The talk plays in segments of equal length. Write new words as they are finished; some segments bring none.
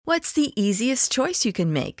What's the easiest choice you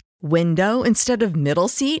can make? Window instead of middle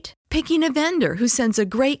seat? Picking a vendor who sends a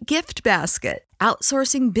great gift basket?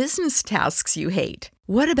 Outsourcing business tasks you hate?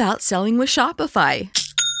 What about selling with Shopify?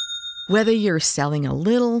 Whether you're selling a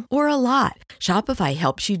little or a lot, Shopify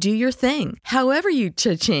helps you do your thing, however you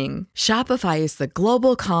cha-ching. Shopify is the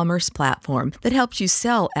global commerce platform that helps you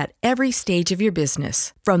sell at every stage of your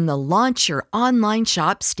business. From the launch your online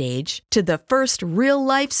shop stage to the first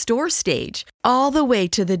real-life store stage, all the way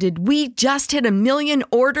to the did we just hit a million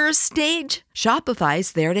orders stage.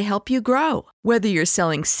 Shopify's there to help you grow. Whether you're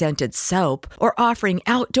selling scented soap or offering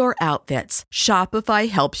outdoor outfits, Shopify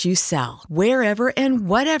helps you sell. Wherever and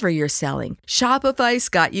whatever you're selling, Shopify's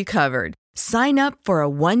got you covered. Sign up for a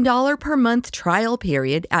 $1 per month trial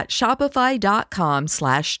period at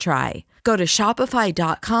shopify.com/try. Go to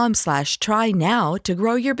shopify.com/try now to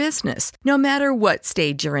grow your business, no matter what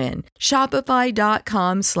stage you're in.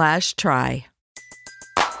 Shopify.com/try.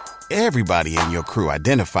 Everybody in your crew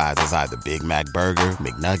identifies as either Big Mac Burger,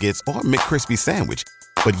 McNuggets, or McCrispy Sandwich.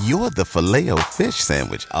 But you're the Filet-O-Fish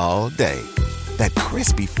Sandwich all day. That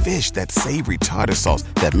crispy fish, that savory tartar sauce,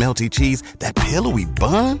 that melty cheese, that pillowy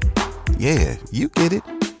bun. Yeah, you get it.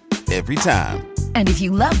 Every time. And if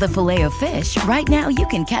you love the Filet-O-Fish, right now you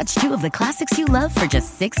can catch two of the classics you love for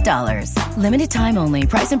just $6. Limited time only.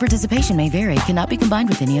 Price and participation may vary. Cannot be combined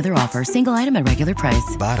with any other offer. Single item at regular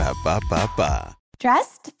price. Ba-da-ba-ba-ba.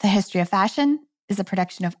 Dressed, the History of Fashion, is a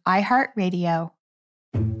production of iHeartRadio.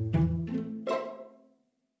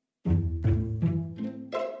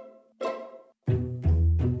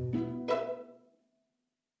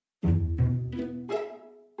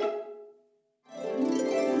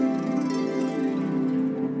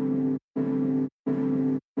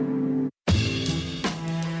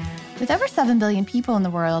 With over 7 billion people in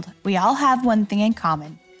the world, we all have one thing in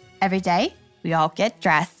common. Every day, we all get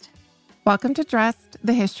dressed. Welcome to Dressed,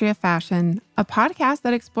 the History of Fashion, a podcast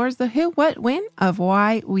that explores the who, what, when of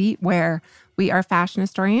why we wear. We are fashion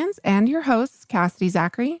historians and your hosts, Cassidy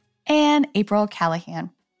Zachary and April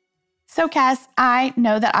Callahan. So, Cass, I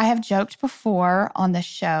know that I have joked before on the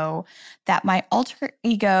show that my alter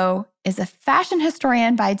ego is a fashion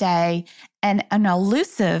historian by day and an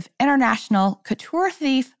elusive international couture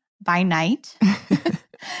thief by night.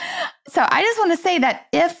 So I just want to say that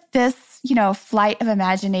if this, flight of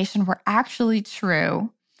imagination were actually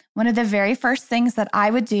true, one of the very first things that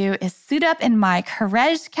I would do is suit up in my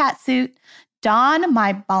Courrèges catsuit, don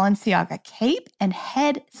my Balenciaga cape, and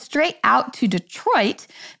head straight out to Detroit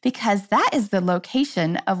because that is the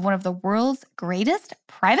location of one of the world's greatest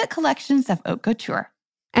private collections of haute couture.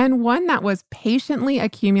 And one that was patiently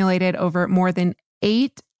accumulated over more than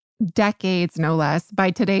 8 decades, no less,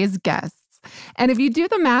 by today's guests. And if you do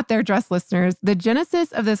the math there, Dress listeners, the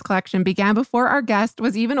genesis of this collection began before our guest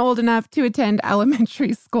was even old enough to attend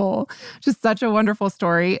elementary school. Just such a wonderful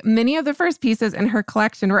story. Many of the first pieces in her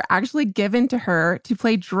collection were actually given to her to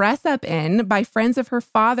play dress up in by friends of her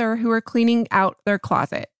father who were cleaning out their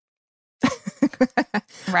closet.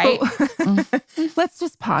 Right. Let's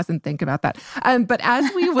just pause and think about that. But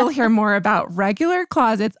as we will hear more about regular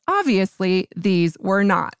closets, obviously these were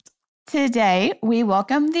not. Today, we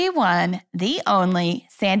welcome the one, the only,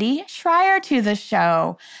 Sandy Schreier to the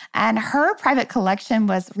show. And her private collection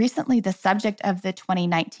was recently the subject of the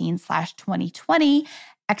 2019/2020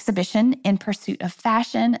 exhibition In Pursuit of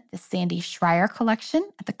Fashion, the Sandy Schreier collection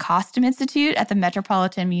at the Costume Institute at the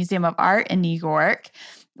Metropolitan Museum of Art in New York,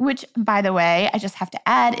 which, by the way, I just have to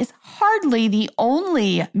add, is hardly the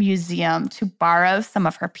only museum to borrow some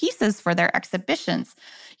of her pieces for their exhibitions.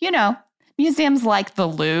 Museums like the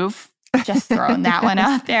Louvre, just throwing that one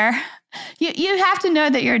out there. You have to know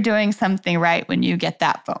that you're doing something right when you get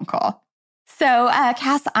that phone call. So,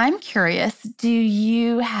 Cass, I'm curious, do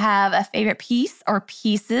you have a favorite piece or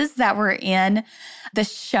pieces that were in the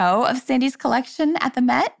show of Sandy's collection at the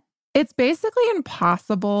Met? It's basically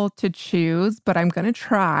impossible to choose, but I'm going to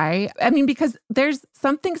try. Because there's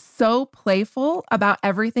something so playful about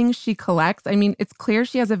everything she collects. It's clear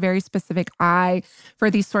she has a very specific eye for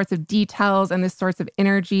these sorts of details and this sorts of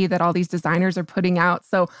energy that all these designers are putting out.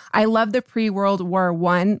 So I love the pre-World War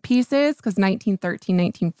I pieces because 1913,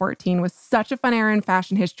 1914 was such a fun era in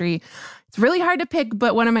fashion history. It's really hard to pick,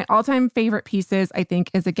 but one of my all-time favorite pieces, I think,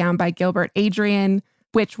 is a gown by Gilbert Adrian,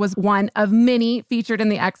 which was one of many featured in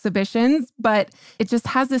the exhibitions, but it just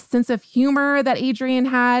has this sense of humor that Adrian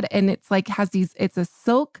had. And it's it's a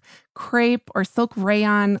silk crepe or silk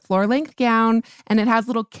rayon floor-length gown, and it has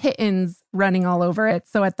little kittens running all over it.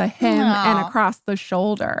 So at the hem and across the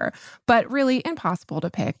shoulder, but really impossible to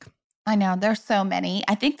pick. I know, there's so many.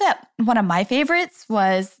 I think that one of my favorites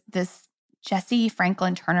was this Jessie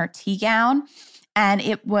Franklin Turner tea gown. And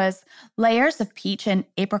it was layers of peach and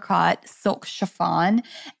apricot silk chiffon.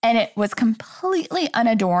 And it was completely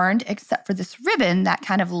unadorned except for this ribbon that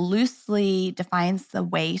kind of loosely defines the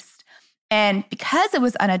waist. And because it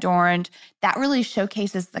was unadorned, that really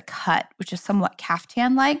showcases the cut, which is somewhat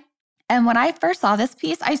caftan-like. And when I first saw this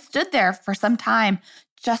piece, I stood there for some time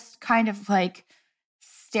just kind of like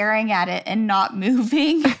staring at it and not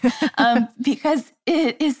moving because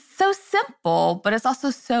it is so simple, but it's also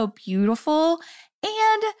so beautiful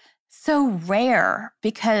and so rare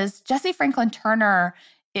because Jessie Franklin Turner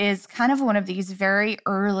is kind of one of these very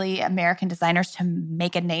early American designers to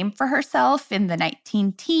make a name for herself in the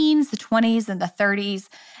 19-teens, the 20s, and the 30s.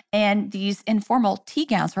 And these informal tea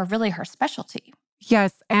gowns were really her specialty.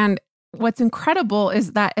 Yes. And what's incredible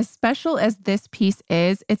is that as special as this piece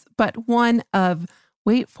is, it's but one of,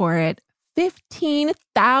 wait for it,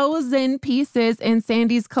 15,000 pieces in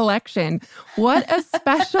Sandy's collection. What a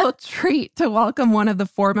special treat to welcome one of the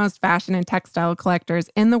foremost fashion and textile collectors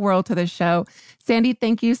in the world to the show. Sandy,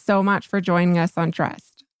 thank you so much for joining us on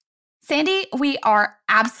Dressed. Sandy, we are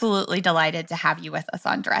absolutely delighted to have you with us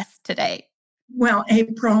on Dressed today. Well,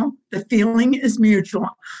 April, the feeling is mutual.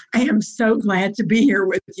 I am so glad to be here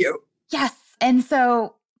with you. Yes. And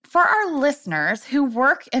so for our listeners who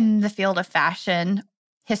work in the field of fashion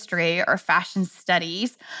history or fashion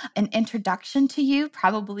studies, an introduction to you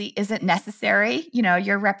probably isn't necessary. You know,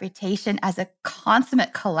 your reputation as a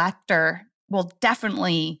consummate collector will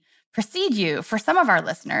definitely precede you for some of our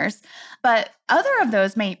listeners. But other of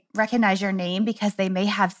those may recognize your name because they may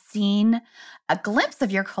have seen a glimpse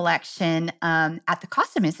of your collection at the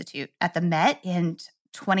Costume Institute at the Met in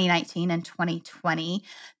 2019 and 2020,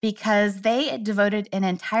 because they devoted an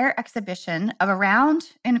entire exhibition of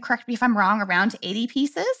around, and correct me if I'm wrong, around 80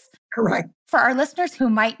 pieces. Correct. For our listeners who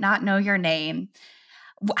might not know your name,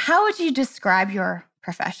 how would you describe your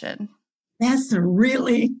profession? That's a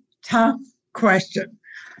really tough question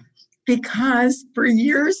because for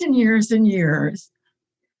years and years and years,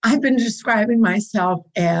 I've been describing myself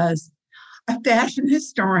as a fashion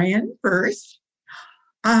historian first,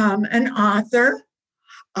 an author,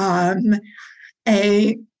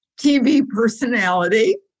 a TV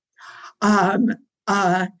personality, a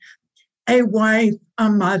wife, a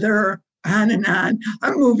mother, on and on,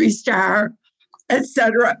 a movie star,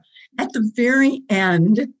 etc. At the very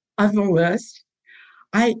end of the list,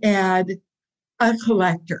 I add a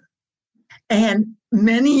collector. And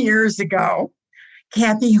many years ago,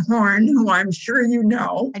 Kathy Horn, who I'm sure you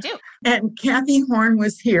know. I do. And Kathy Horn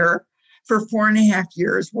was here for 4.5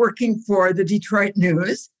 years working for the Detroit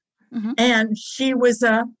News. Mm-hmm. And she was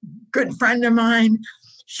a good friend of mine.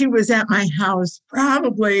 She was at my house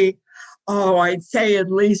probably, I'd say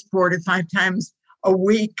at least 4 to 5 times a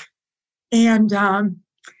week. And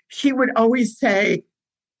she would always say,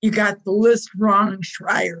 "You got the list wrong,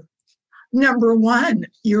 Schreier. Number one,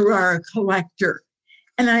 you are a collector."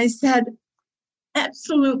 And I said,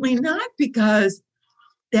 absolutely not, because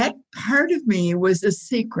that part of me was a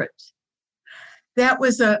secret. That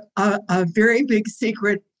was a very big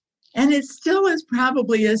secret. And it still is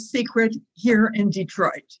probably a secret here in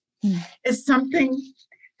Detroit. Mm. It's something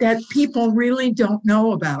that people really don't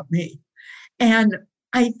know about me. And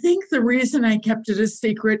I think the reason I kept it a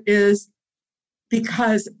secret is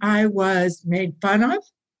because I was made fun of.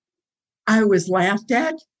 I was laughed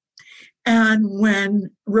at. And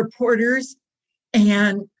when reporters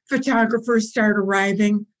and photographers started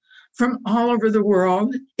arriving from all over the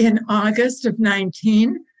world in August of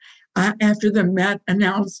 19, after the Met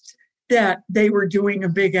announced that they were doing a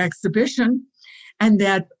big exhibition, and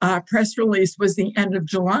that press release was the end of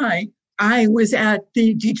July, I was at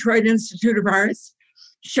the Detroit Institute of Arts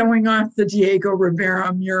showing off the Diego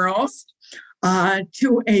Rivera murals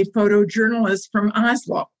to a photojournalist from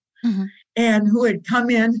Oslo, mm-hmm. and who had come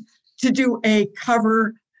in to do a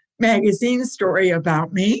cover magazine story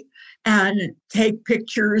about me and take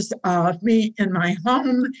pictures of me in my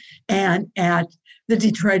home and at the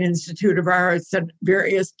Detroit Institute of Arts at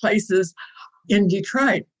various places in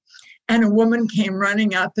Detroit. And a woman came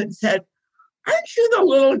running up and said, "Aren't you the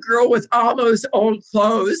little girl with all those old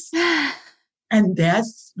clothes?" And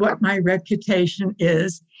that's what my reputation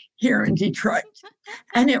is here in Detroit.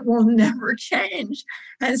 And it will never change.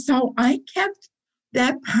 And so I kept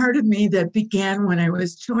that part of me that began when I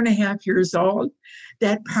was 2.5 years old.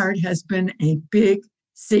 That part has been a big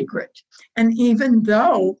secret. And even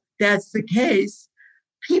though that's the case,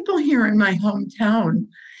 people here in my hometown,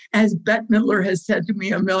 as Bette Midler has said to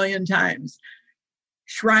me a million times,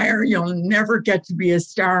 "Schreier, you'll never get to be a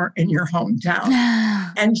star in your hometown."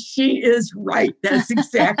 And she is right. That's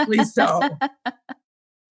exactly so.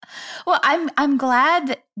 Well, I'm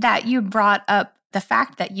glad that you brought up the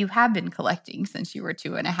fact that you have been collecting since you were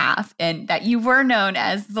 2.5 and that you were known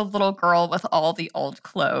as the little girl with all the old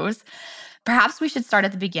clothes. Perhaps we should start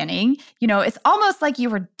at the beginning. It's almost like you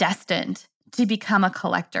were destined to become a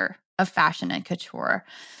collector of fashion and couture.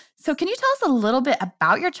 So can you tell us a little bit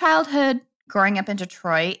about your childhood growing up in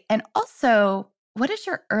Detroit? And also, what is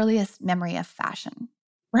your earliest memory of fashion?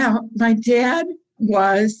 Well, my dad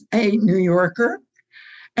was a New Yorker,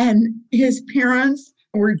 and his parents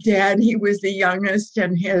were dead. He was the youngest,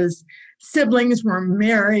 and his siblings were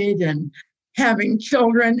married and having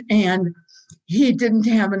children, and he didn't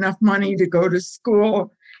have enough money to go to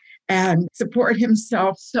school and support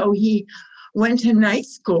himself. So he went to night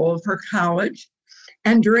school for college.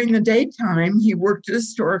 And during the daytime, he worked at a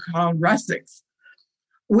store called Russik's,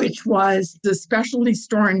 which was the specialty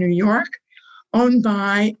store in New York owned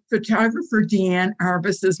by photographer Deanne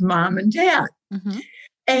Arbus's mom and dad. Mm-hmm.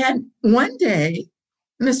 And one day,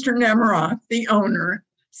 Mr. Nemiroff, the owner,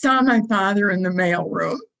 saw my father in the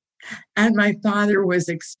mailroom, and my father was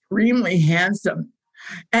extremely handsome.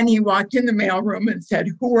 And he walked in the mailroom and said,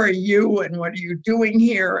 "Who are you and what are you doing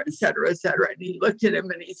here?" et cetera, et cetera. And he looked at him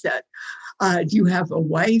and he said, "Do you have a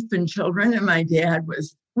wife and children?" And my dad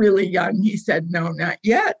was really young. He said, "No, not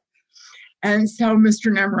yet." And so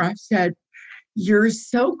Mr. Nemiroff said, "You're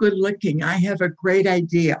so good looking. I have a great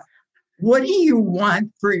idea. What do you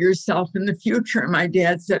want for yourself in the future?" And my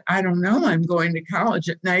dad said, "I don't know. I'm going to college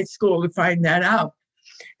at night school to find that out."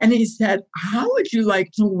 And he said, "How would you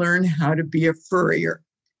like to learn how to be a furrier?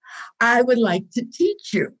 I would like to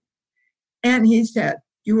teach you." And he said,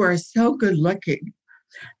 "You are so good looking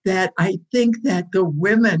that I think that the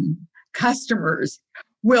women customers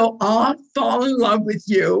will all fall in love with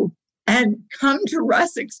you and come to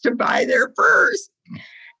Russik's to buy their furs."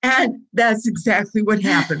 And that's exactly what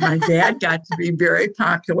happened. My dad got to be very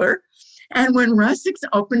popular. And when Russik's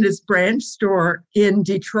opened its branch store in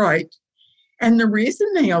Detroit, and the reason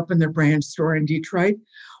they opened the branch store in Detroit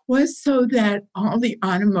was so that all the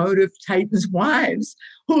automotive titans' wives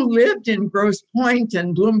who lived in Grosse Pointe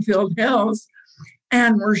and Bloomfield Hills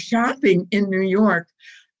and were shopping in New York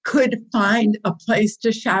could find a place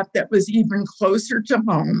to shop that was even closer to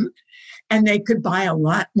home, and they could buy a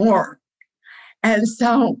lot more. And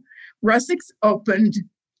so Russik's opened,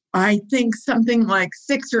 I think, something like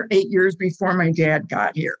 6 or 8 years before my dad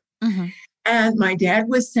got here. Mm-hmm. And my dad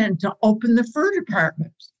was sent to open the fur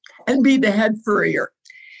department and be the head furrier.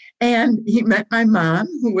 And he met my mom,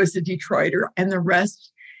 who was a Detroiter, and the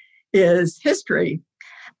rest is history.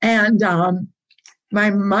 And my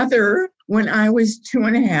mother, when I was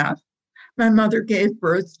 2.5, my mother gave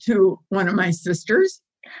birth to one of my sisters.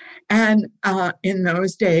 And in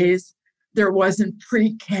those days, there wasn't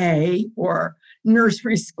pre-K or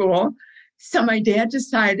nursery school. So my dad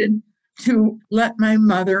decided to let my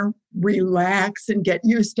mother relax and get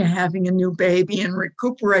used to having a new baby and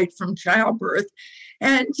recuperate from childbirth,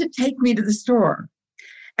 and to take me to the store.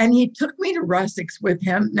 And he took me to Russik's with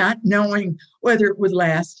him, not knowing whether it would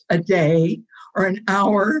last a day or an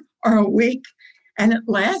hour or a week. And it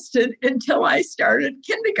lasted until I started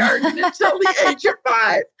kindergarten until the age of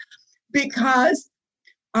 5, because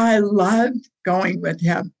I loved going with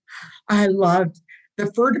him. I loved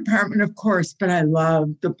the fur department, of course, but I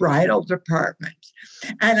loved the bridal department.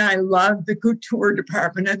 And I loved the couture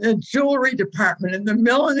department and the jewelry department and the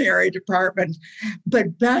millinery department.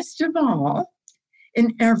 But best of all,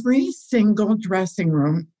 in every single dressing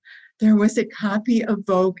room, there was a copy of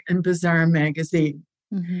Vogue and Bazaar magazine.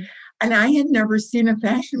 Mm-hmm. And I had never seen a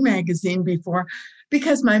fashion magazine before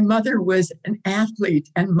because my mother was an athlete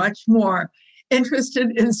and much more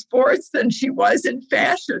interested in sports than she was in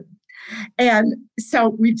fashion. And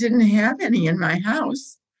so we didn't have any in my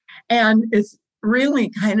house. And it's really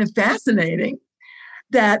kind of fascinating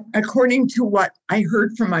that, according to what I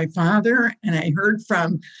heard from my father, and I heard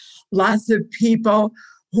from lots of people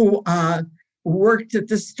who worked at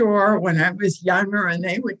the store when I was younger, and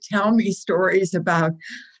they would tell me stories about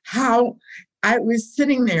how I was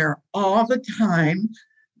sitting there all the time,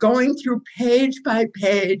 going through page by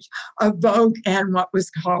page of Vogue and what was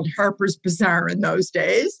called Harper's Bazaar in those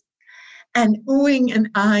days, and oohing and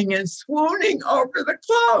eyeing and swooning over the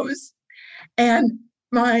clothes. And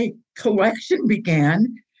my collection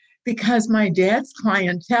began because my dad's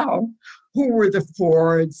clientele, who were the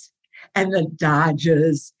Fords and the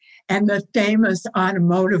Dodges and the famous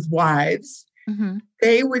automotive wives, Mm-hmm.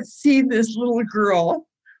 they would see this little girl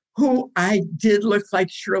who I did look like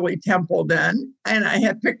Shirley Temple then, and I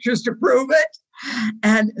have pictures to prove it.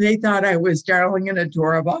 And they thought I was darling and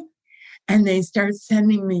adorable. And they started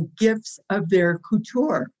sending me gifts of their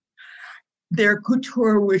couture,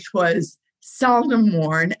 which was seldom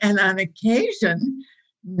worn, and on occasion,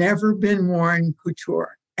 never been worn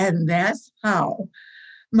couture. And that's how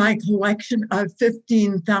my collection of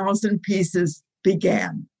 15,000 pieces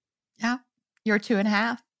began. Yeah, you're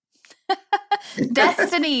 2.5.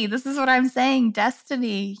 Destiny. This is what I'm saying.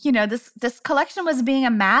 Destiny. This collection was being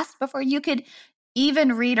amassed before you could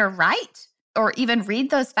even read or write or even read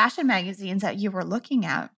those fashion magazines that you were looking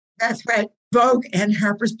at. That's right. Vogue and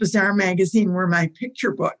Harper's Bazaar magazine were my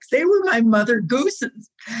picture books. They were my mother gooses.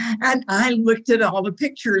 And I looked at all the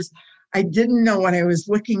pictures. I didn't know what I was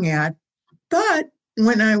looking at. But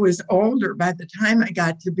when I was older, by the time I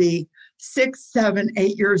got to be 6, 7,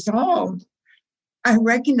 8 years old, I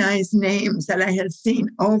recognized names that I had seen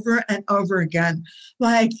over and over again,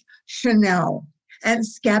 like Chanel and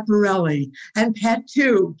Schiaparelli and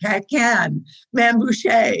Patou, Paquin,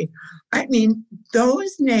 Mambouche. I mean,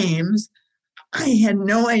 those names, I had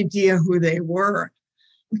no idea who they were,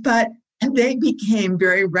 but they became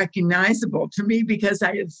very recognizable to me because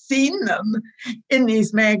I had seen them in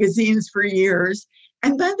these magazines for years.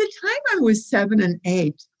 And by the time I was 7 and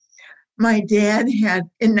 8, my dad had,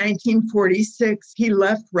 in 1946, he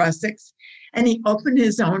left Russex and he opened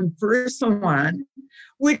his own fur salon,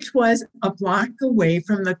 which was a block away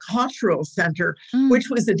from the Cultural Center, which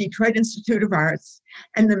was the Detroit Institute of Arts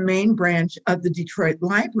and the main branch of the Detroit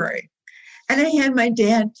Library. And I had my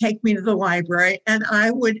dad take me to the library, and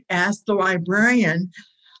I would ask the librarian,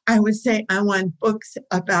 I would say, I want books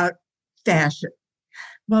about fashion.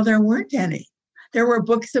 Well, there weren't any. There were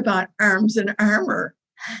books about arms and armor,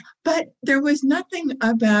 but there was nothing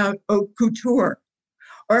about haute couture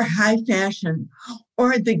or high fashion,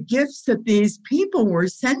 or the gifts that these people were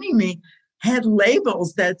sending me had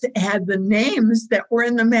labels that had the names that were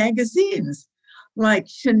in the magazines, like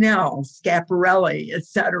Chanel, Schiaparelli,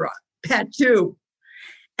 etc., Patou.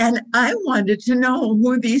 And I wanted to know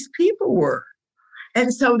who these people were.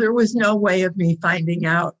 And so there was no way of me finding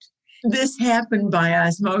out. This happened by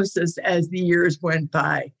osmosis as the years went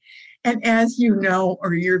by. And as you know,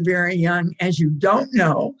 or you're very young, as you don't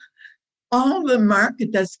know, all the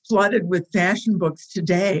market that's flooded with fashion books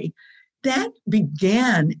today, that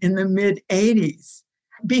began in the mid-'80s.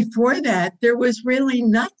 Before that, there was really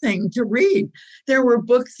nothing to read. There were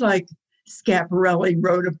books like Schiaparelli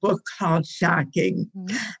wrote a book called Shocking,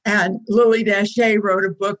 and Lily Daché wrote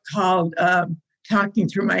a book called Talking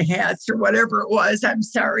Through My Hats or whatever it was. I'm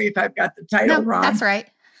sorry if I've got the title wrong. That's right.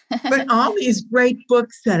 But all these great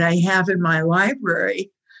books that I have in my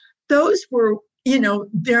library, those were,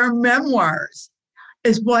 their memoirs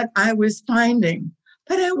is what I was finding.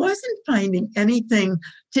 But I wasn't finding anything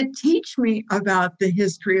to teach me about the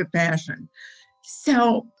history of fashion.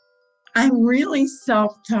 So I'm really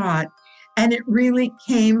self-taught, and it really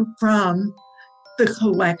came from the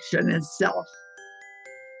collection itself.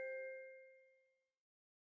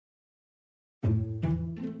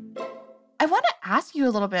 I want to ask you a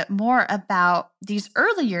little bit more about these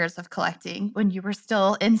early years of collecting when you were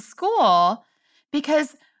still in school,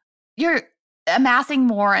 because you're amassing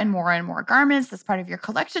more and more and more garments as part of your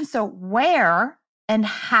collection. So where and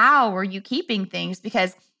how were you keeping things?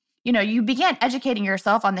 Because, you began educating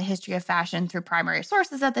yourself on the history of fashion through primary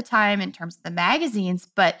sources at the time in terms of the magazines,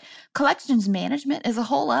 but collections management is a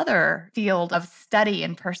whole other field of study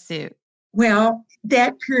and pursuit. Well,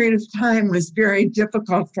 that period of time was very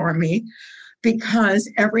difficult for me because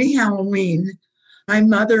every Halloween, my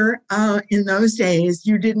mother, in those days,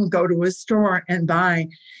 you didn't go to a store and buy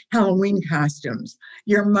Halloween costumes.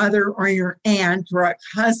 Your mother or your aunt or a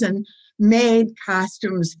cousin made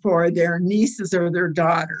costumes for their nieces or their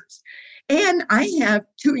daughters. And I have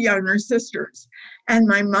 2 younger sisters. And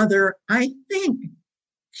my mother, I think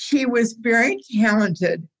she was very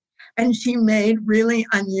talented. And she made really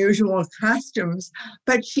unusual costumes,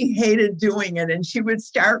 but she hated doing it. And she would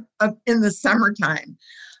start up in the summertime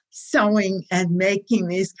sewing and making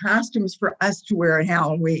these costumes for us to wear at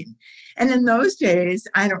Halloween. And in those days,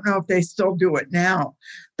 I don't know if they still do it now,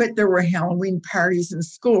 but there were Halloween parties in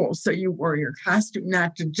school. So you wore your costume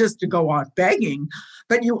not just to go out begging,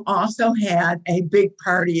 but you also had a big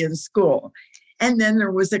party in school. And then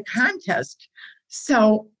there was a contest.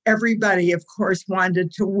 So everybody, of course,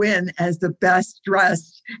 wanted to win as the best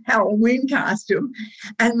dressed Halloween costume.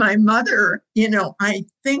 And my mother, I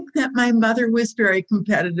think that my mother was very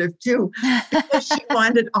competitive too, because she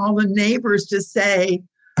wanted all the neighbors to say,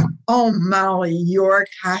 "Oh, Molly, your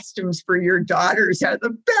costumes for your daughters are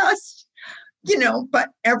the best." But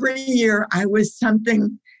every year I was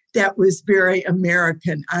something that was very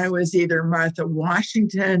American. I was either Martha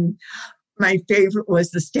Washington. My favorite was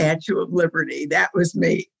the Statue of Liberty. That was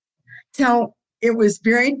me. So it was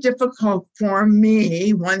very difficult for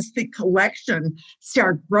me once the collection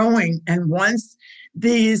started growing and once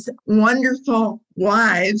these wonderful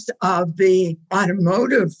wives of the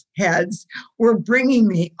automotive heads were bringing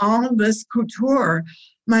me all of this couture.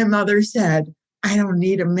 My mother said, I don't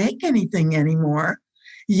need to make anything anymore.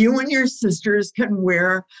 You and your sisters can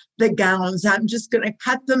wear the gowns. I'm just going to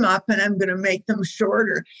cut them up and I'm going to make them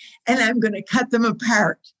shorter and I'm going to cut them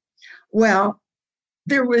apart. Well,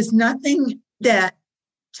 there was nothing that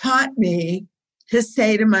taught me to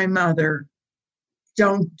say to my mother,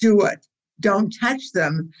 don't do it, don't touch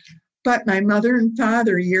them. But my mother and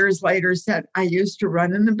father years later said, I used to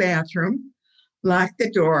run in the bathroom, lock the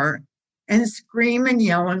door, and scream and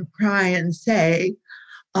yell and cry and say,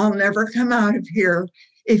 I'll never come out of here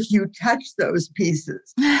if you touch those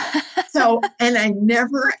pieces. And I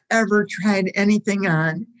never, ever tried anything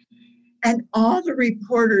on. And all the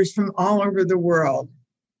reporters from all over the world,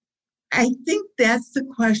 I think that's the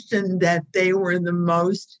question that they were the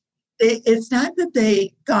most, it's not that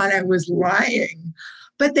they thought I was lying,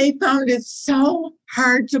 but they found it so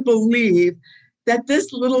hard to believe that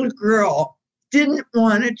this little girl didn't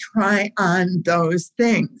want to try on those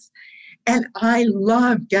things. And I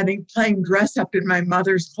loved playing dress up in my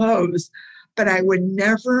mother's clothes, but I would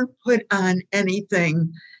never put on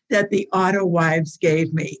anything that the auto wives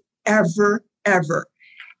gave me, ever, ever.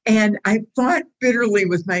 And I fought bitterly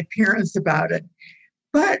with my parents about it.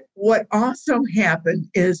 But what also happened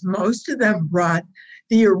is most of them brought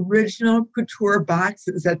the original couture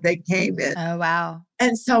boxes that they came in. Oh, wow.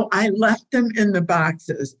 And so I left them in the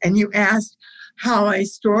boxes. And you asked how I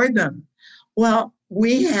stored them. Well,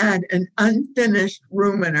 we had an unfinished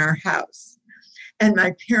room in our house. And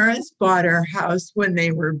my parents bought our house when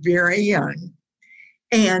they were very young.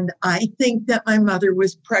 And I think that my mother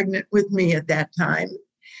was pregnant with me at that time.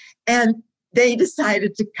 And they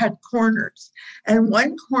decided to cut corners. And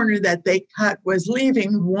one corner that they cut was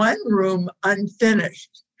leaving one room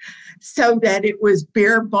unfinished so that it was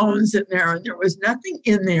bare bones in there and there was nothing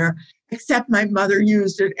in there except my mother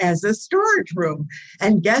used it as a storage room.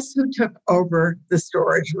 And guess who took over the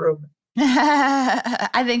storage room?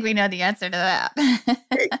 I think we know the answer to that.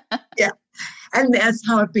 Yeah. And that's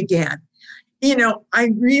how it began. You know,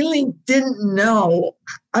 I really didn't know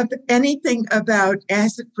of anything about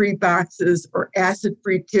acid-free boxes or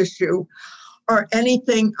acid-free tissue or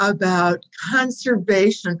anything about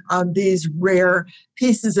conservation of these rare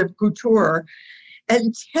pieces of couture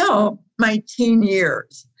until my teen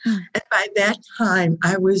years. And by that time,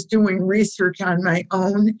 I was doing research on my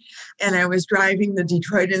own, and I was driving the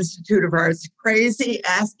Detroit Institute of Arts crazy,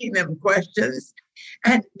 asking them questions.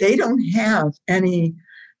 And they don't have any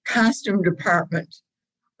costume department,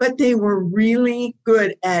 but they were really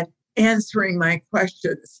good at answering my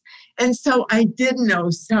questions. And so I did know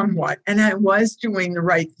somewhat, and I was doing the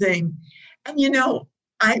right thing. And, you know,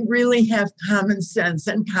 I really have common sense,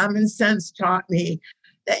 and common sense taught me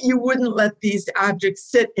that you wouldn't let these objects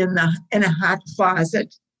sit in a hot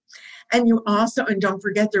closet. And you also, and don't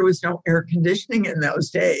forget, there was no air conditioning in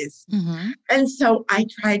those days. Mm-hmm. And so I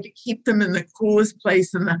tried to keep them in the coolest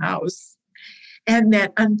place in the house. And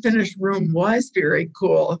that unfinished room was very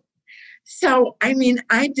cool. So, I mean,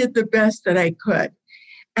 I did the best that I could.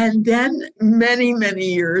 And then many, many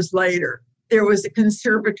years later, there was a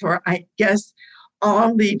conservator, I guess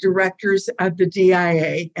all the directors of the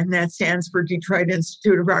DIA, and that stands for Detroit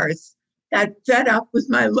Institute of Arts, got fed up with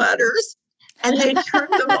my letters, and they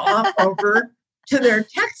turned them all over to their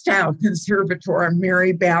textile conservator,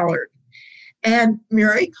 Mary Ballard. And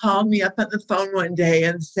Mary called me up on the phone one day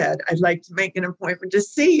and said, I'd like to make an appointment to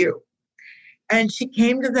see you. And she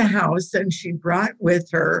came to the house and she brought with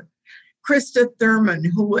her Krista Thurman,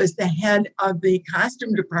 who was the head of the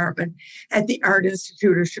costume department at the Art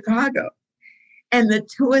Institute of Chicago. And the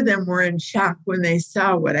two of them were in shock when they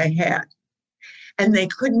saw what I had. And they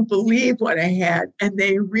couldn't believe what I had. And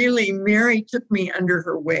Mary took me under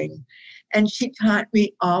her wing. And she taught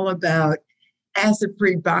me all about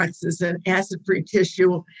acid-free boxes and acid-free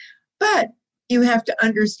tissue. But you have to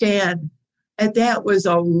understand that was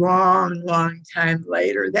a long, long time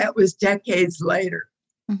later. That was decades later.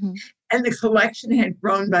 Mm-hmm. And the collection had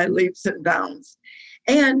grown by leaps and bounds.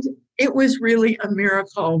 And it was really a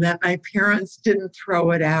miracle that my parents didn't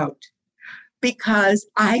throw it out, because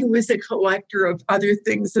I was a collector of other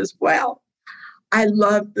things as well. I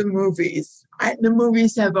love the movies. The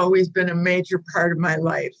movies have always been a major part of my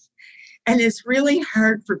life. And it's really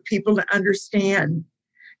hard for people to understand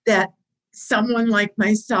that someone like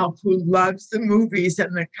myself, who loves the movies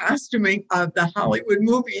and the costuming of the Hollywood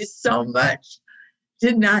movies so much,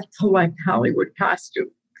 did not collect Hollywood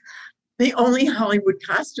costume. the only Hollywood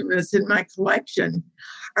costumists in my collection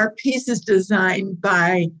are pieces designed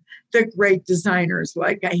by the great designers.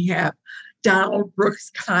 Like I have Donald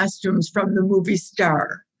Brooks costumes from the movie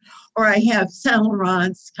Star, or I have Saint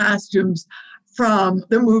Laurent's costumes from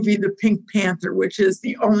the movie The Pink Panther, which is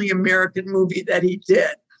the only American movie that he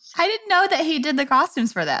did. I didn't know that he did the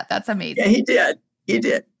costumes for that. That's amazing. Yeah, he did. He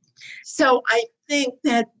did. So I think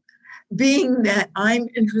that being that I'm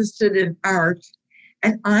interested in art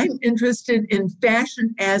and I'm interested in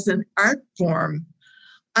fashion as an art form,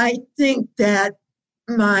 I think that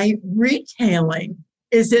my retailing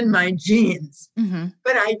is in my genes. Mm-hmm.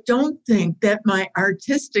 But I don't think that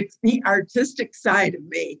the artistic side of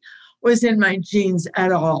me was in my genes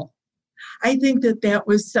at all. I think that that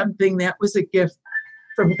was something that was a gift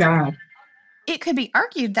from God. It could be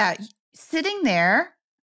argued that sitting there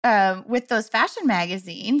with those fashion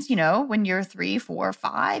magazines, when you're 3, 4,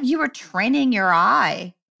 5, you were training your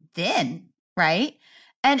eye then, right?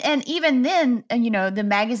 And even then, the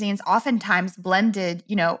magazines oftentimes blended,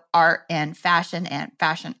 art and fashion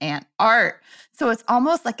and art. So it's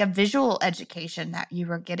almost like a visual education that you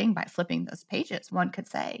were getting by flipping those pages, one could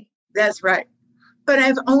say. That's right. But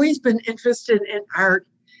I've always been interested in art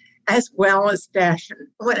as well as fashion.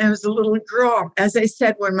 When I was a little girl, as I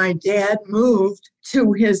said, when my dad moved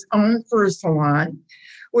to his own fur salon,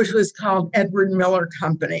 which was called Edward Miller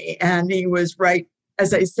Company, and he was right,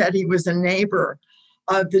 as I said, he was a neighbor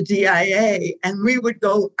of the DIA,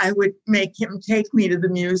 and I would make him take me to the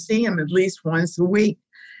museum at least once a week.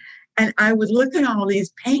 And I would look at all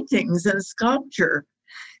these paintings and sculpture,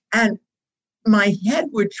 and my head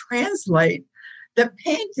would translate the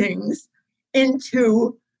paintings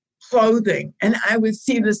into clothing. And I would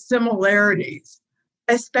see the similarities,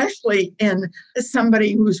 especially in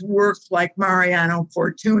somebody who's worked like Mariano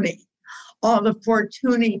Fortuny. All the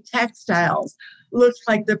Fortuny textiles looked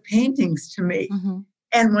like the paintings to me. Mm-hmm.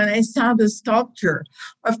 And when I saw the sculpture,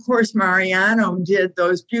 of course, Mariano did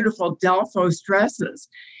those beautiful Delphos dresses.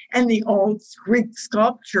 And the old Greek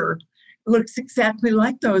sculpture looks exactly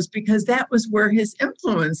like those because that was where his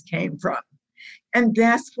influence came from. And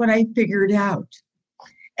that's what I figured out.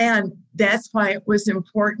 And that's why it was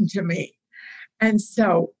important to me. And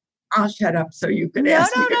so I'll shut up so you can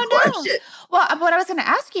ask me a question. Well, what I was going to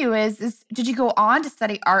ask you is did you go on to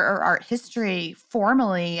study art or art history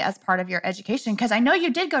formally as part of your education? Because I know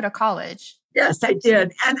you did go to college. Yes, I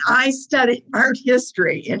did. And I studied art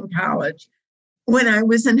history in college. When I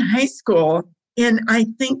was in high school, and I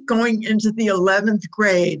think going into the 11th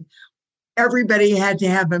grade, everybody had to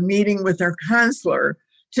have a meeting with their counselor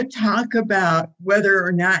to talk about whether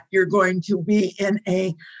or not you're going to be in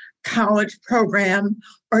a college program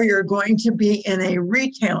or you're going to be in a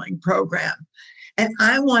retailing program. And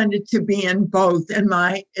I wanted to be in both. And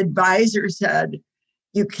my advisor said,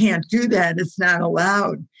 you can't do that. It's not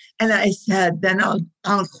allowed. And I said, then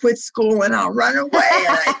I'll quit school and I'll run away.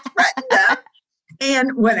 And I threatened them.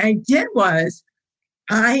 And what I did was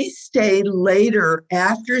I stayed later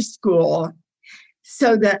after school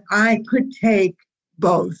so that I could take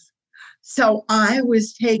both. So I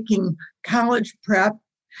was taking college prep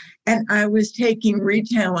and I was taking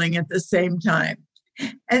retailing at the same time.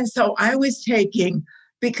 And so I was taking,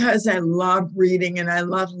 because I love reading and I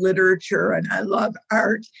love literature and I love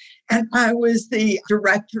art. And I was the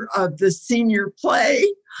director of the senior play.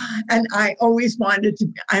 And I always wanted to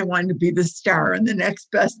be the star. And the next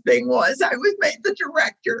best thing was I was made the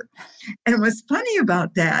director. And what's funny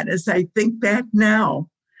about that is I think back now,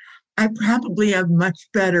 I probably am much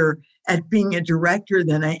better at being a director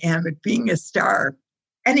than I am at being a star.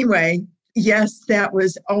 Anyway, yes, that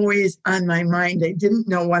was always on my mind. I didn't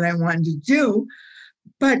know what I wanted to do.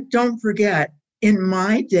 But don't forget, in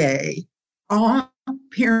my day, all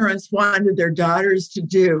parents wanted their daughters to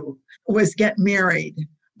do was get married.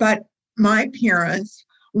 But my parents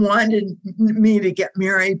wanted me to get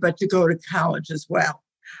married, but to go to college as well.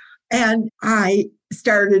 And I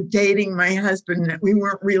started dating my husband. We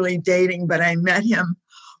weren't really dating, but I met him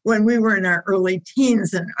when we were in our early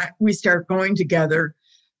teens, and we started going together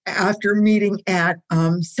after meeting at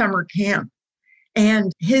summer camp.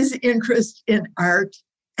 And his interest in art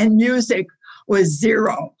and music was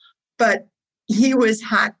zero, but he was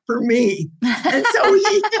hot for me. And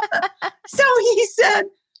so he said,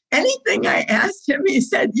 anything I asked him, he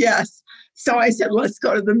said yes. So I said, let's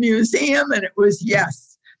go to the museum, and it was yes.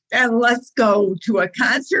 And let's go to a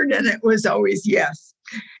concert, and it was always yes.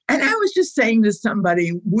 And I was just saying to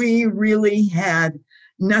somebody, we really had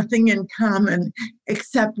nothing in common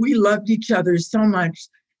except we loved each other so much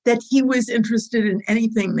that he was interested in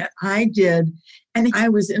anything that I did, and I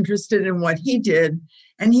was interested in what he did.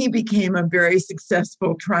 And he became a very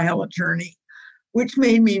successful trial attorney, which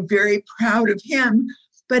made me very proud of him.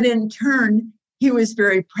 But in turn, he was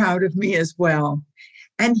very proud of me as well.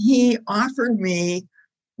 And he offered me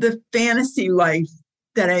the fantasy life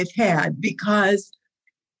that I've had, because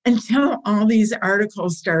until all these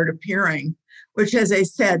articles started appearing, which, as I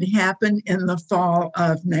said, happened in the fall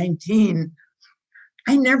of 19,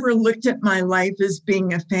 I never looked at my life as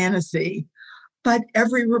being a fantasy, but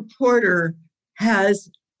every reporter has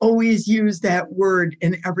always used that word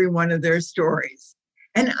in every one of their stories.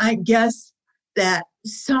 And I guess that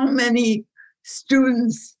so many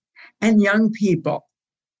students and young people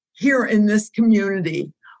here in this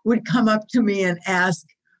community would come up to me and ask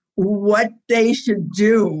what they should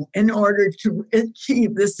do in order to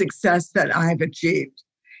achieve the success that I've achieved.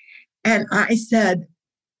 And I said,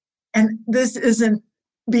 and this isn't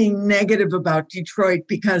being negative about Detroit,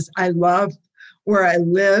 because I love where I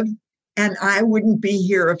live, and I wouldn't be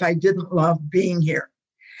here if I didn't love being here.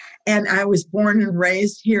 And I was born and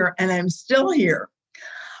raised here, and I'm still here.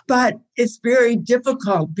 But it's very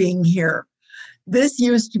difficult being here. This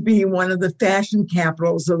used to be one of the fashion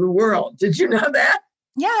capitals of the world. Did you know that?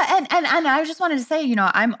 Yeah. And I just wanted to say,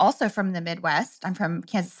 I'm also from the Midwest. I'm from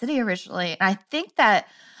Kansas City originally. And I think that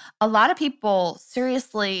a lot of people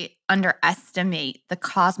seriously underestimate the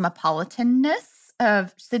cosmopolitanness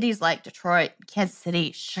of cities like Detroit, Kansas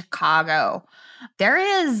City, Chicago. There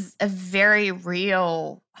is a very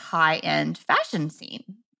real high-end fashion scene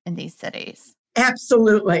in these cities.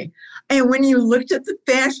 Absolutely. And when you looked at the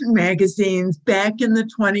fashion magazines back in the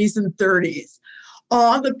 20s and 30s,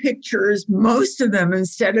 all the pictures, most of them,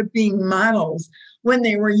 instead of being models, when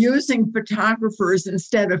they were using photographers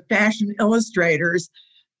instead of fashion illustrators,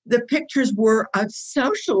 the pictures were of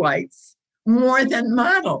socialites more than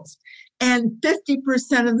models. And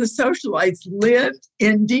 50% of the socialites lived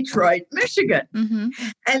in Detroit, Michigan. Mm-hmm.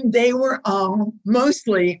 And they were all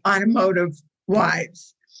mostly automotive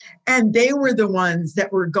wives. And they were the ones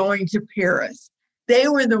that were going to Paris. They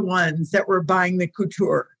were the ones that were buying the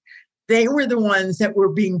couture. They were the ones that were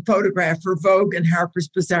being photographed for Vogue and Harper's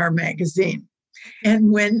Bazaar magazine.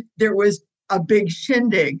 And when there was a big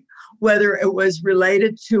shindig, whether it was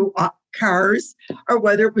related to cars or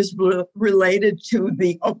whether it was related to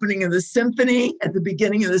the opening of the symphony at the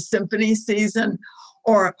beginning of the symphony season,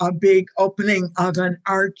 or a big opening of an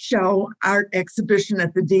art show, art exhibition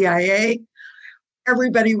at the DIA,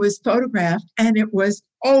 everybody was photographed, and it was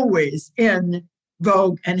always in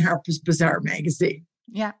Vogue and Harper's Bazaar magazine.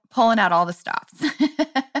 Yeah, pulling out all the stops.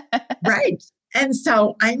 Right. And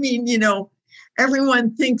so,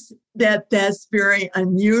 everyone thinks that that's very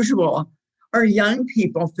unusual, or young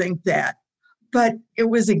people think that, but it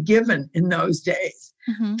was a given in those days.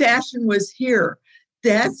 Mm-hmm. Fashion was here.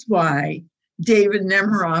 That's why David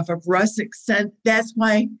Nemiroff of Russack that's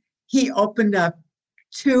why he opened up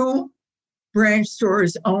 2 branch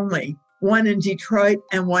stores only, one in Detroit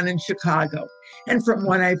and one in Chicago. And from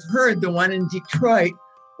what I've heard, the one in Detroit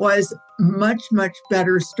was much, much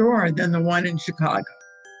better store than the one in Chicago.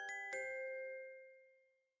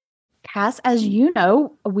 Cass, as you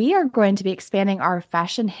know, we are going to be expanding our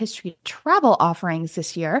fashion history travel offerings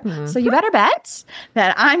this year. Mm-hmm. So you better bet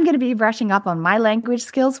that I'm going to be brushing up on my language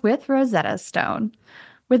skills with Rosetta Stone.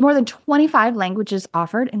 With more than 25 languages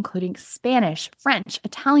offered, including Spanish, French,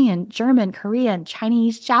 Italian, German, Korean,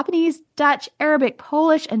 Chinese, Japanese, Dutch, Arabic,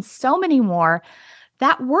 Polish, and so many more,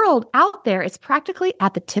 that world out there is practically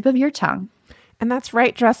at the tip of your tongue. And that's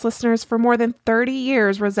right, Dress listeners. For more than 30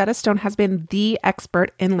 years, Rosetta Stone has been the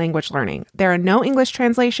expert in language learning. There are no English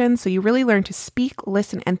translations, so you really learn to speak,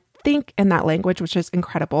 listen, and think in that language, which is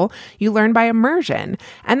incredible. You learn by immersion,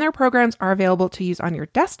 and their programs are available to use on your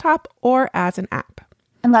desktop or as an app.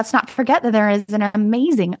 And let's not forget that there is an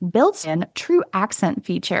amazing built-in true accent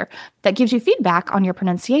feature that gives you feedback on your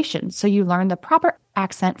pronunciation, so you learn the proper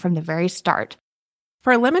accent from the very start.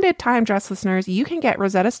 For a limited time, Dress listeners, you can get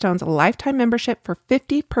Rosetta Stone's lifetime membership for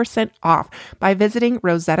 50% off by visiting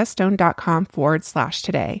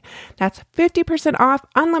rosettastone.com/today. That's 50% off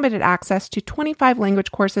unlimited access to 25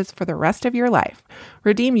 language courses for the rest of your life.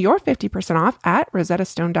 Redeem your 50% off at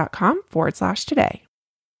rosettastone.com/today.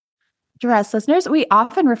 Dress listeners, we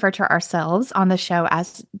often refer to ourselves on the show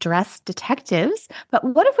as dress detectives, but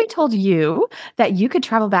what if we told you that you could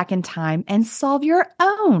travel back in time and solve your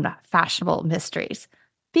own fashionable mysteries?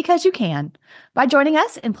 Because you can. by joining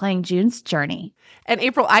us in playing June's Journey. And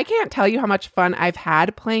April, I can't tell you how much fun I've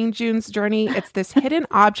had playing June's Journey. It's this hidden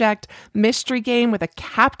object mystery game with a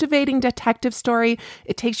captivating detective story.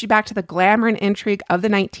 It takes you back to the glamour and intrigue of the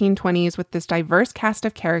 1920s with this diverse cast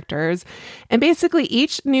of characters. And basically,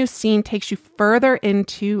 each new scene takes you further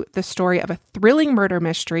into the story of a thrilling murder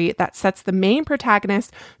mystery that sets the main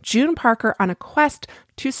protagonist, June Parker, on a quest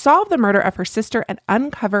to solve the murder of her sister and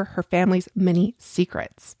uncover her family's many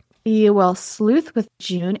secrets. You will sleuth with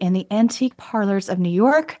June in the antique parlors of New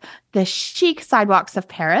York, the chic sidewalks of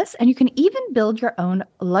Paris, and you can even build your own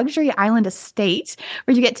luxury island estate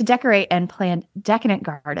where you get to decorate and plant decadent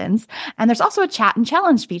gardens. And there's also a chat and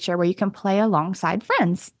challenge feature where you can play alongside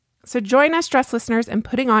friends. So join us, Dress listeners, in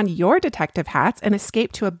putting on your detective hats and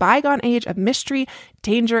escape to a bygone age of mystery,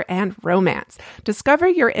 danger, and romance. Discover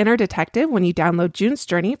your inner detective when you download June's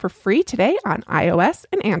Journey for free today on iOS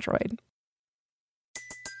and Android.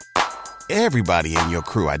 Everybody in your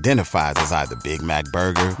crew identifies as either Big Mac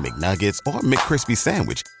Burger, McNuggets, or McCrispy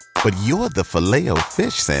Sandwich. But you're the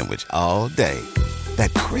Filet-O-Fish Sandwich all day.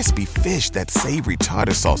 That crispy fish, that savory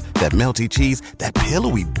tartar sauce, that melty cheese, that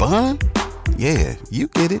pillowy bun. Yeah, you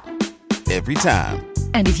get it. Every time.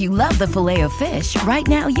 And if you love the Filet-O-Fish, right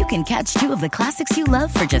now you can catch two of the classics you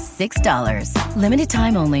love for just $6. Limited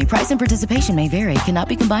time only. Price and participation may vary. Cannot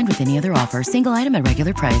be combined with any other offer. Single item at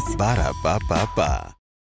regular price. Ba-da-ba-ba-ba.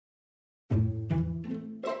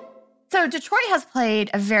 So Detroit has played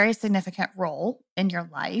a very significant role in your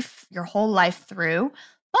life, your whole life through.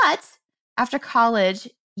 But after college,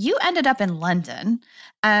 you ended up in London.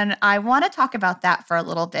 And I want to talk about that for a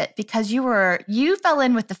little bit because you fell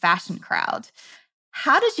in with the fashion crowd.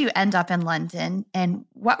 How did you end up in London and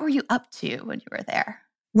what were you up to when you were there?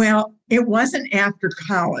 Well, it wasn't after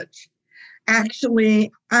college.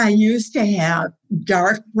 Actually, I used to have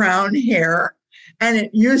dark brown hair, and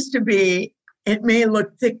it used to be, it may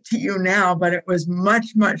look thick to you now, but it was much,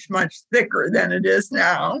 much, much thicker than it is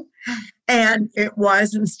now. And it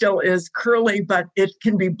was and still is curly, but it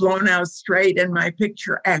can be blown out straight. And my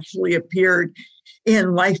picture actually appeared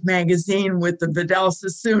in Life magazine with the Vidal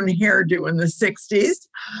Sassoon hairdo in the 60s.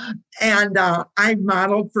 And I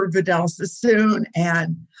modeled for Vidal Sassoon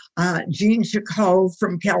and Jean Chacov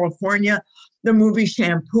from California. The movie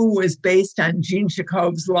Shampoo was based on Jean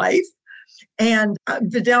Chacov's life. And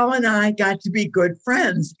Vidal and I got to be good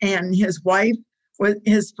friends. And his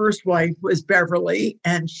first wife was Beverly,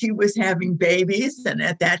 and she was having babies. And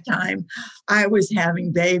at that time, I was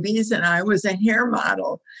having babies, and I was a hair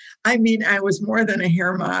model. I mean, I was more than a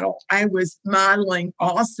hair model. I was modeling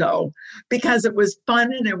also because it was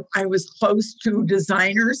fun, and I was close to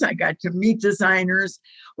designers. I got to meet designers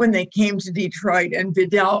when they came to Detroit. And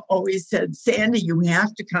Vidal always said, Sandy, you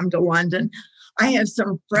have to come to London. I have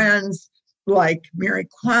some friends like Mary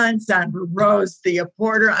Kwan, Sandra Rose, Thea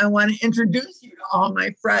Porter. I want to introduce you to all my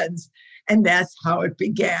friends. And that's how it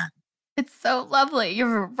began. It's so lovely.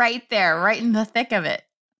 You're right there, right in the thick of it.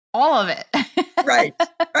 All of it. Right.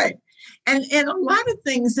 And a lot of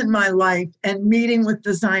things in my life and meeting with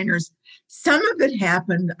designers, some of it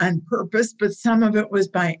happened on purpose, but some of it was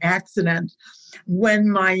by accident. When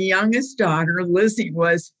my youngest daughter, Lizzie,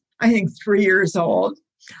 was, I think, 3 years old,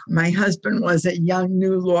 my husband was a young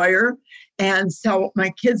new lawyer. And so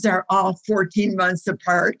my kids are all 14 months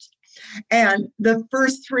apart. And the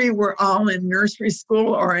first three were all in nursery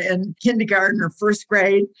school or in kindergarten or first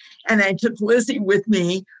grade. And I took Lizzie with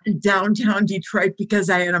me in downtown Detroit because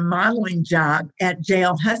I had a modeling job at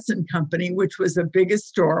J.L. Hudson Company, which was the biggest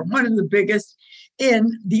store, one of the biggest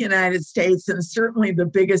in the United States and certainly the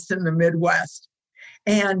biggest in the Midwest.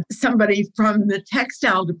 And somebody from the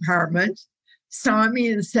textile department saw me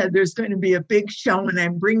and said, there's going to be a big show and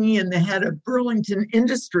I'm bringing in the head of Burlington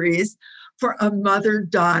Industries for a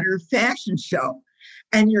mother-daughter fashion show.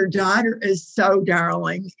 And your daughter is so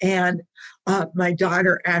darling. And my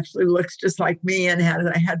daughter actually looks just like me and had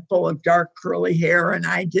a head full of dark curly hair. And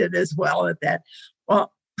I did as well at that.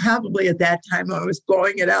 Well, probably at that time I was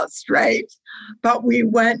blowing it out straight. But we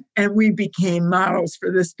went and we became models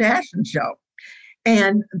for this fashion show.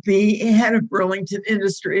 And the head of Burlington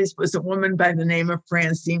Industries was a woman by the name of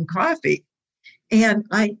Francine Coffey. And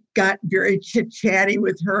I got very chit-chatty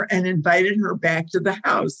with her and invited her back to the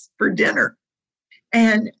house for dinner.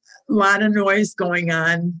 And a lot of noise going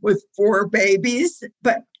on with 4 babies.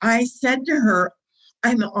 But I said to her,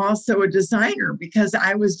 I'm also a designer because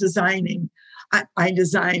I was designing. I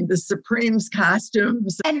designed the Supremes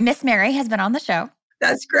costumes. And Miss Mary has been on the show.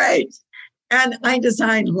 That's great. And I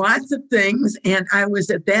designed lots of things. And I was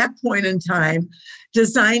at that point in time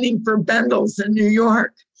designing for Bendel's in New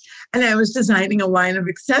York. And I was designing a line of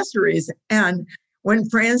accessories. And When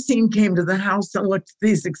Francine came to the house and looked at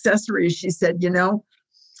these accessories, she said,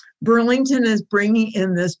 Burlington is bringing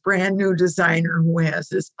in this brand new designer who has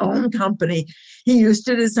his own company. He used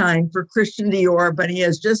to design for Christian Dior, but he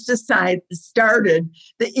has just started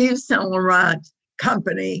the Yves Saint Laurent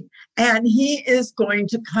company, and he is going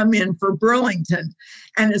to come in for Burlington.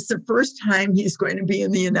 And it's the first time he's going to be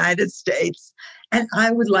in the United States. And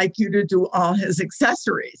I would like you to do all his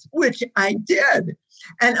accessories, which I did.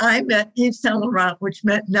 And I met Yves Saint Laurent, which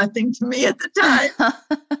meant nothing to me at the time.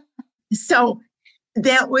 So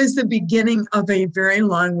that was the beginning of a very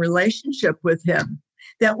long relationship with him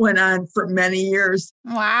that went on for many years.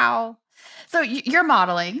 Wow. So you're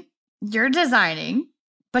modeling, you're designing,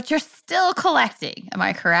 but you're still collecting. Am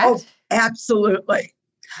I correct? Oh, absolutely.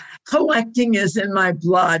 Collecting is in my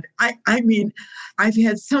blood. I mean, I've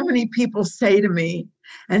had so many people say to me,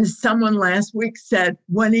 and someone last week said,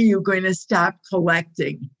 when are you going to stop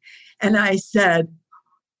collecting? And I said,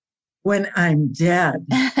 when I'm dead.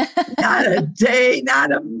 Not a day,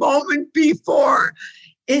 not a moment before.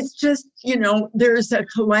 It's just, there's a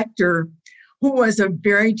collector who was a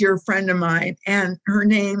very dear friend of mine, and her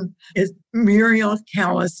name is Muriel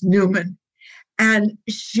Callis Newman. And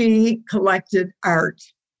she collected art,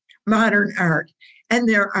 modern art. And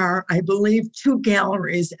there are, I believe, 2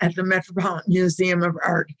 galleries at the Metropolitan Museum of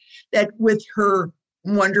Art that with her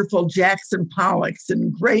wonderful Jackson Pollocks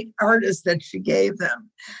and great artists that she gave them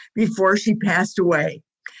before she passed away.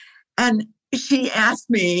 And she asked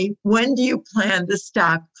me, when do you plan to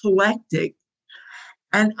stop collecting?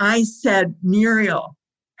 And I said, Muriel,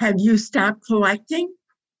 have you stopped collecting?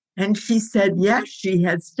 And she said, yes, she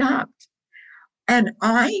had stopped. And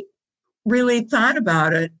I really thought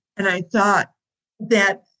about it. And I thought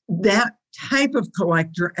that type of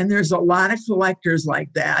collector, and there's a lot of collectors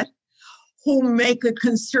like that, who make a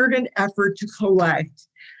concerted effort to collect,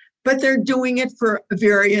 but they're doing it for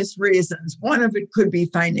various reasons. One of it could be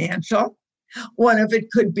financial. One of it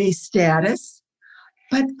could be status.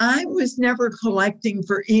 But I was never collecting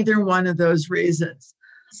for either one of those reasons.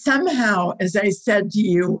 Somehow, as I said to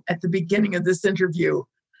you at the beginning of this interview,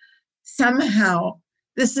 somehow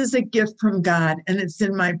this is a gift from God and it's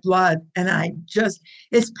in my blood. And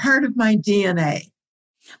it's part of my DNA.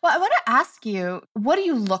 Well, I want to ask you, what do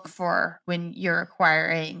you look for when you're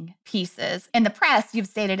acquiring pieces? In the press, you've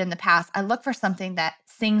stated in the past, I look for something that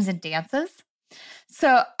sings and dances.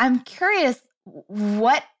 So I'm curious,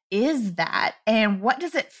 what is that? And what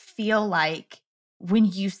does it feel like when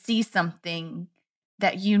you see something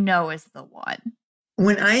that you know is the one?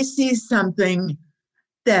 When I see something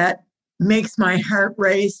that makes my heart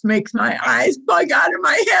race, makes my eyes bug out of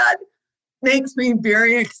my head, makes me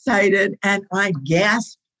very excited, and I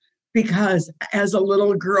gasp because as a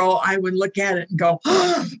little girl, I would look at it and go,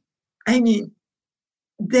 oh, I mean,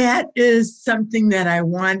 that is something that I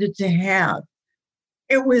wanted to have.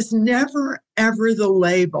 It was never, ever the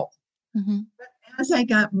label. Mm-hmm. But as I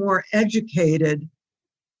got more educated,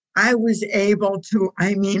 I was able to,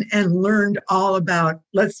 and learned all about,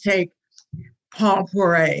 let's take Paul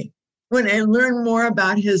Poiret. When I learned more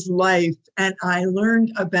about his life and I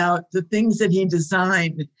learned about the things that he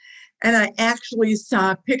designed, and I actually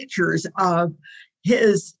saw pictures of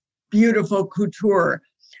his beautiful couture,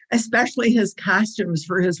 especially his costumes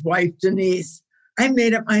for his wife, Denise, I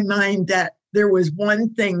made up my mind that there was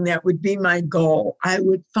one thing that would be my goal. I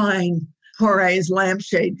would find Poiret's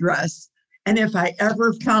lampshade dress. And if I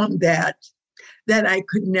ever found that I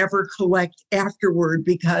could never collect afterward,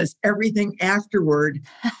 because everything afterward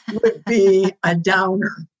would be a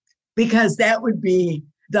downer, because that would be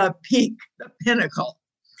the peak, the pinnacle.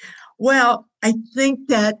 Well, I think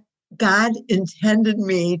that God intended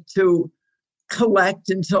me to collect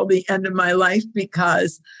until the end of my life,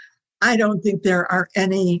 because I don't think there are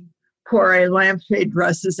any Poiret lampshade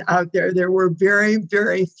dresses out there. There were very,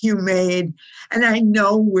 very few made. And I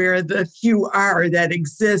know where the few are that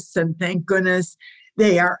exist. And thank goodness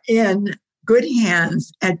they are in good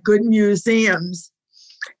hands at good museums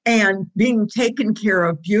and being taken care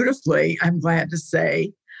of beautifully, I'm glad to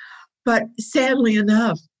say. But sadly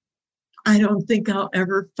enough, I don't think I'll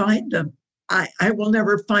ever find them. I will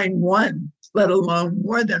never find one, let alone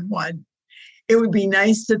more than one. It would be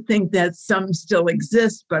nice to think that some still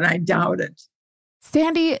exist, but I doubt it.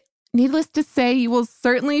 Sandy, needless to say, you will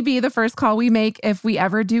certainly be the first call we make if we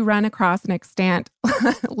ever do run across an extant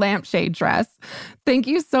lampshade dress. Thank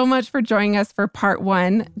you so much for joining us for part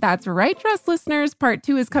 1. That's right, dress listeners. Part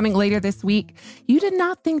 2 is coming later this week. You did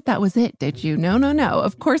not think that was it, did you? No.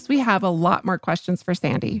 Of course, we have a lot more questions for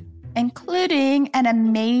Sandy. including an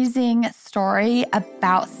amazing story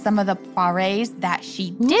about some of the poires that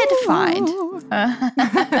she did find.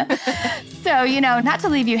 So, not to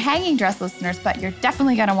leave you hanging, dress listeners, but you're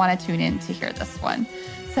definitely going to want to tune in to hear this one.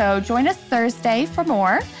 So join us Thursday for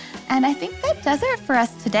more. And I think that does it for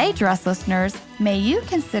us today, dress listeners. May you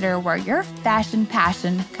consider where your fashion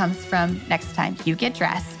passion comes from next time you get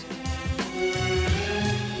dressed.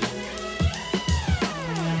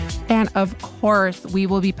 And of course, we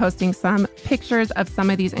will be posting some pictures of some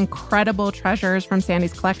of these incredible treasures from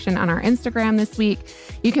Sandy's collection on our Instagram this week.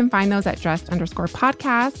 You can find those at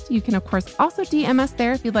dressed_podcast. You can, of course, also DM us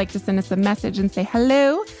there if you'd like to send us a message and say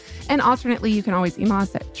hello. And alternately, you can always email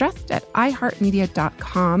us at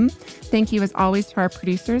dressed@iheartmedia.com. Thank you, as always, to our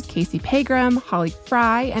producers, Casey Pegram, Holly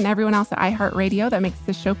Fry, and everyone else at iHeartRadio that makes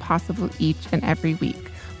this show possible each and every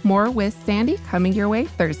week. More with Sandy coming your way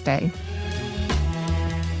Thursday.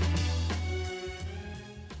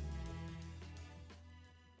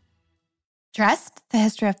 Dressed, the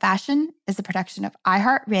History of Fashion is a production of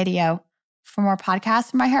iHeartRadio. For more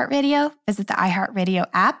podcasts from iHeartRadio, visit the iHeartRadio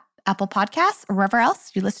app, Apple Podcasts, or wherever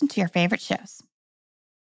else you listen to your favorite shows.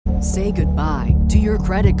 Say goodbye to your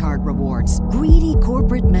credit card rewards. Greedy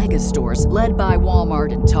corporate mega stores, led by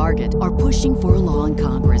Walmart and Target, are pushing for a law in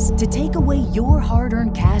Congress to take away your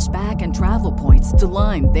hard-earned cash back and travel points to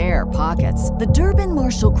line their pockets. The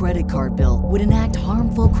Durbin-Marshall credit card bill would enact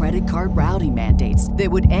harmful credit card routing mandates that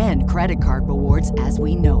would end credit card rewards as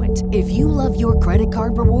we know it. If you love your credit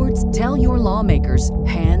card rewards, tell your lawmakers,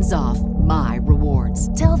 hands off my rewards.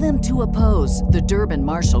 Tell them to oppose the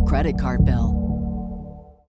Durbin-Marshall credit card bill.